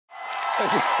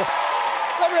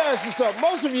Let me ask you something.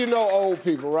 Most of you know old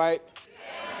people, right?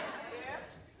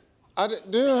 You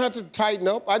don't have to tighten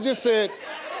up. I just said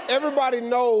everybody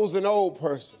knows an old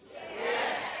person.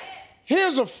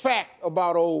 Here's a fact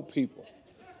about old people.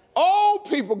 Old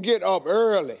people get up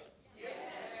early.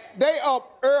 They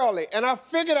up early, and I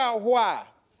figured out why.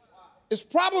 It's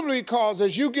probably because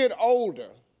as you get older,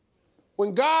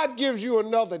 when God gives you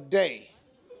another day,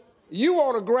 you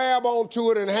want to grab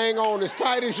onto it and hang on as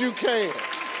tight as you can.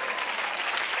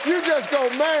 You just go,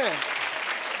 man.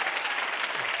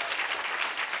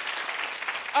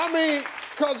 I mean,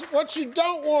 because what you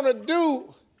don't want to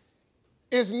do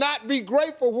is not be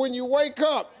grateful when you wake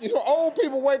up. You know, old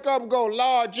people wake up and go,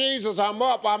 Lord Jesus, I'm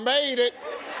up, I made it.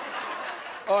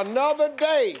 Another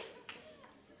day.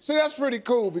 See, that's pretty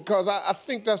cool because I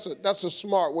think that's a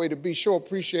smart way to be. Show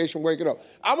appreciation, waking up.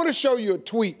 I'm going to show you a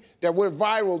tweet that went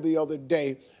viral the other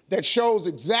day that shows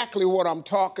exactly what I'm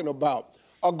talking about.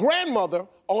 A grandmother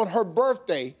on her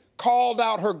birthday called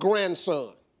out her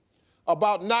grandson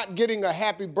about not getting a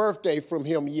happy birthday from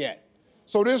him yet.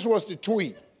 So this was the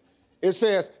tweet. It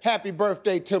says, happy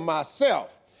birthday to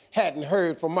myself. Hadn't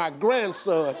heard from my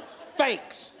grandson.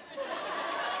 Thanks.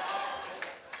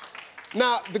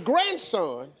 Now, the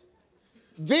grandson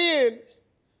then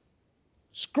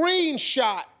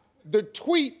screenshot the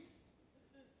tweet,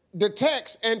 the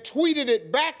text, and tweeted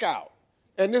it back out.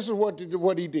 And this is what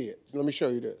he did. Let me show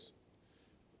you this.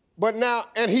 But now,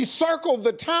 and he circled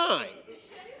the time.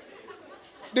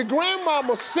 The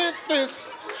grandmama sent this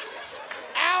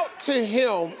out to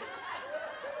him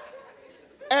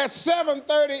at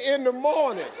 7:30 in the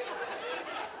morning.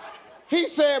 He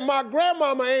said, my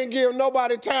grandmama ain't give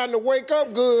nobody time to wake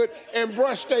up good and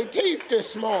brush their teeth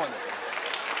this morning.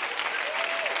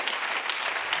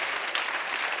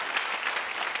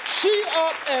 She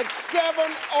up at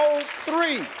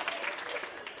 7:03.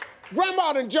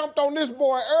 Grandma done jumped on this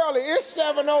boy early. It's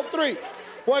 7:03.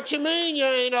 What you mean you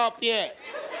ain't up yet?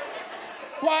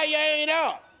 Why you ain't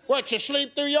up? What, you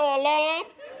sleep through your alarm?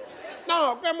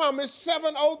 No, grandmama, it's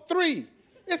 7:03.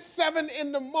 It's 7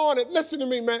 in the morning. Listen to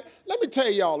me, man. Let me tell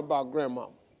y'all about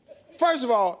grandmama. First of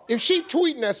all, if she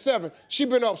tweeting at 7, she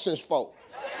been up since 4.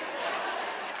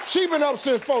 She been up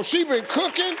since 4. She been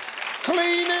cooking,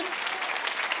 cleaning.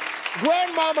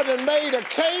 Grandmama done made a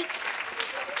cake.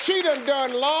 She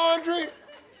done laundry.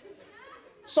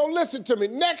 So listen to me.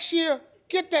 Next year,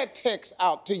 get that text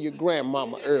out to your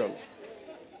grandmama early.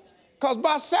 Because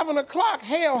by 7 o'clock,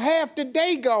 hell, half the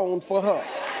day gone for her.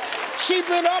 She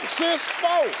been up since 4.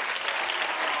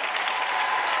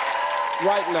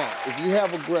 Right now, if you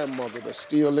have a grandmother that's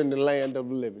still in the land of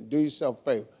the living, do yourself a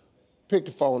favor. Pick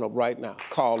the phone up right now.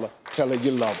 Call her. Tell her you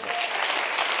love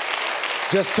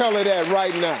her. Just tell her that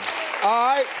right now.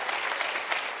 All right?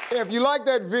 If you like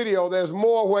that video, there's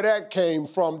more where that came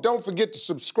from. Don't forget to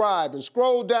subscribe and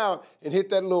scroll down and hit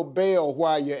that little bell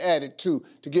while you're at it, too,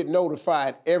 to get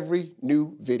notified every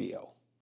new video.